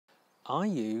Are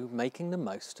you making the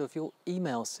most of your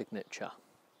email signature?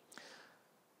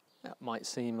 That might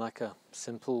seem like a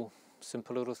simple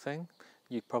little thing.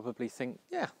 You probably think,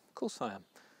 yeah, of course I am.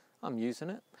 I'm using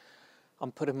it.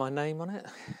 I'm putting my name on it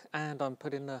and I'm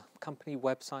putting the company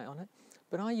website on it.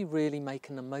 But are you really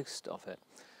making the most of it?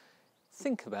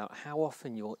 Think about how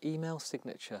often your email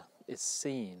signature is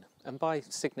seen. And by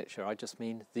signature, I just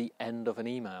mean the end of an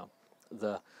email.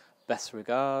 The best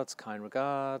regards, kind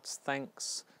regards,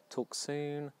 thanks, talk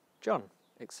soon, John,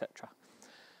 etc.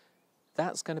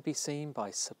 That's going to be seen by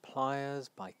suppliers,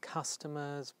 by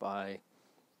customers, by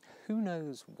who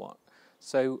knows what.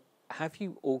 So have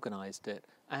you organised it?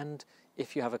 And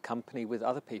if you have a company with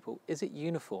other people, is it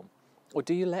uniform? Or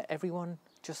do you let everyone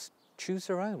just choose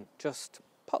their own? Just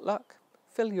potluck,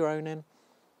 fill your own in.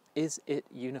 Is it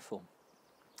uniform?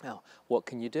 Now, what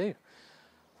can you do?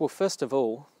 Well, first of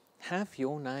all, have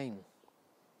your name.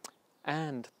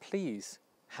 And please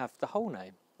have the whole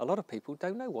name. A lot of people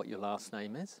don't know what your last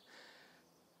name is.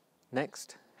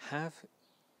 Next, have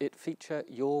it feature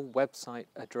your website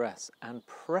address and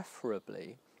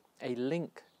preferably a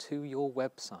link to your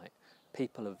website.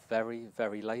 People are very,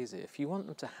 very lazy. If you want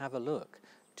them to have a look,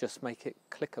 just make it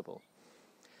clickable.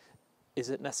 Is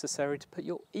it necessary to put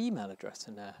your email address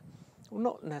in there? Well,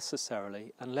 not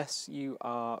necessarily, unless you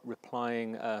are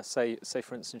replying, say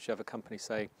for instance you have a company,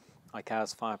 say like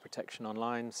ours, Fire Protection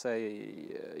Online, say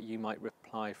you might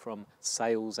reply from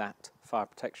sales at Fire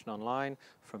Protection Online,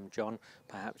 from John.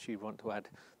 Perhaps you want to add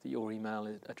that your email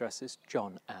address is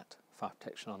john at Fire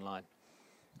Protection Online.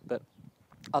 But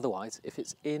otherwise, if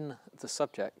it's in the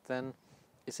subject, then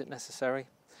is it necessary?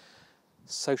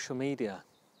 Social media.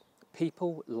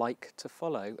 People like to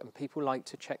follow and people like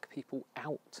to check people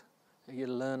out. You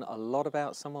learn a lot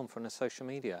about someone from the social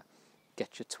media.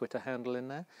 Get your Twitter handle in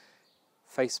there.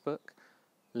 Facebook,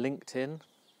 LinkedIn,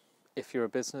 if you're a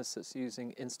business that's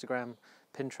using Instagram,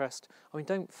 Pinterest. I mean,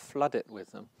 don't flood it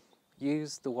with them.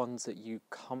 Use the ones that you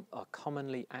are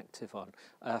commonly active on.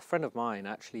 A friend of mine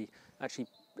actually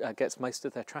gets most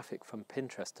of their traffic from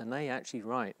Pinterest, and they actually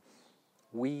write,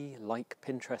 "We like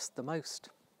Pinterest the most,"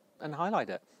 and highlight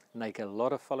it. And they get a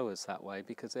lot of followers that way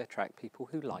because they attract people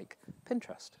who like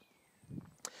Pinterest.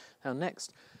 Now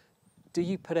next, do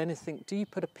you put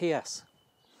a PS?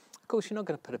 Of course, you're not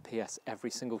going to put a PS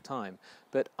every single time,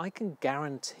 but I can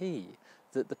guarantee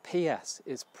that the PS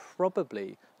is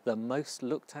probably the most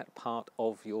looked at part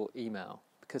of your email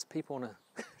because people want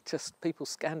to people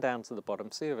scan down to the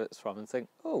bottom, see who it's from and think,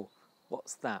 oh,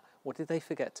 what's that? What did they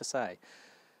forget to say?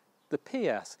 The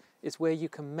PS is where you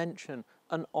can mention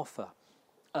an offer,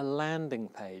 a landing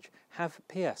page.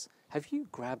 PS, have you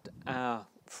grabbed our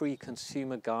free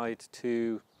consumer guide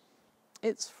to,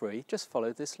 it's free, just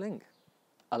follow this link.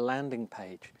 A landing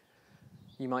page.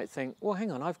 You might think, well,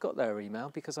 hang on, I've got their email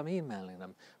because I'm emailing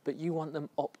them, but you want them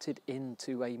opted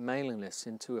into a mailing list,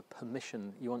 into a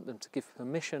permission. You want them to give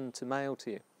permission to mail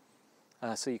to you,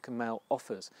 so you can mail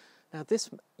offers. Now this,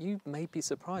 you may be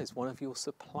surprised, one of your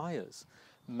suppliers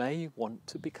may want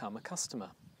to become a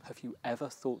customer. Have you ever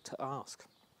thought to ask?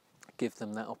 Give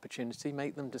them that opportunity,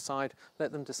 make them decide,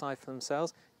 let them decide for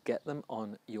themselves, get them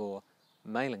on your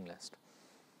mailing list.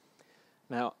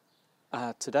 Now,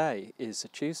 today is a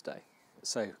Tuesday,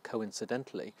 so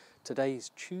coincidentally, today's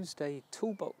Tuesday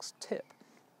Toolbox tip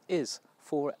is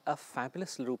for a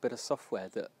fabulous little bit of software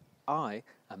that I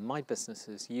and my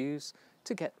businesses use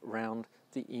to get round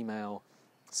the email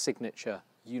signature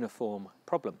uniform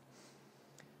problem.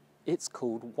 It's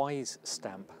called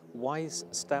WiseStamp,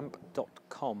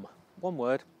 wisestamp.com. One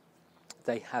word.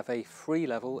 They have a free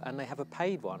level and they have a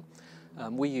paid one.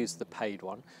 We use the paid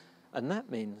one, and that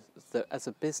means that as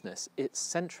a business, it's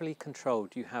centrally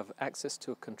controlled. You have access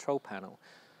to a control panel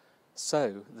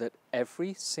so that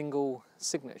every single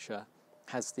signature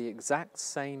has the exact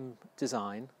same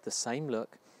design, the same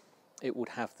look. It would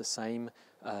have the same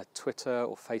Twitter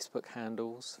or Facebook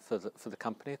handles for the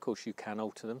company. Of course, you can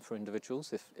alter them for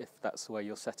individuals if that's the way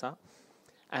you're set up.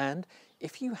 And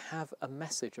if you have a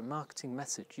message, a marketing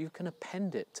message, you can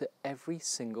append it to every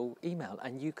single email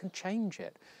and you can change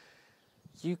it.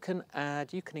 You can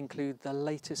add, you can include the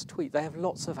latest tweet. They have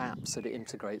lots of apps that it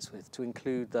integrates with to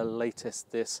include the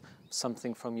latest this,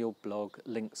 something from your blog,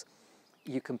 links.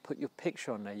 You can put your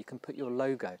picture on there, you can put your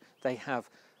logo. They have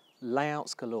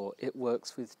layouts galore. It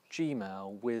works with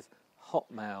Gmail, with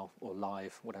Hotmail or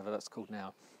Live, whatever that's called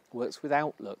now. Works with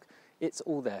Outlook. It's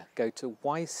all there. Go to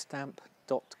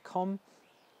wisestamp.com.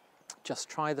 Just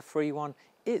try the free one.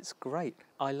 It's great.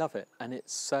 I love it. And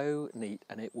it's so neat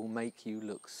and it will make you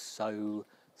look so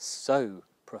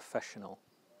professional.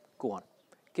 Go on,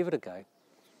 give it a go.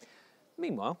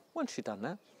 Meanwhile, once you've done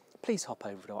that, please hop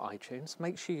over to iTunes,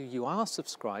 make sure you are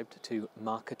subscribed to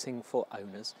Marketing for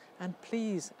Owners, and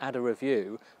please add a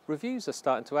review. Reviews are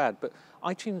starting to add, but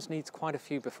iTunes needs quite a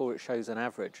few before it shows an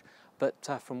average. But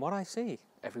from what I see,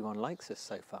 everyone likes this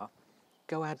so far.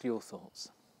 Go add your thoughts.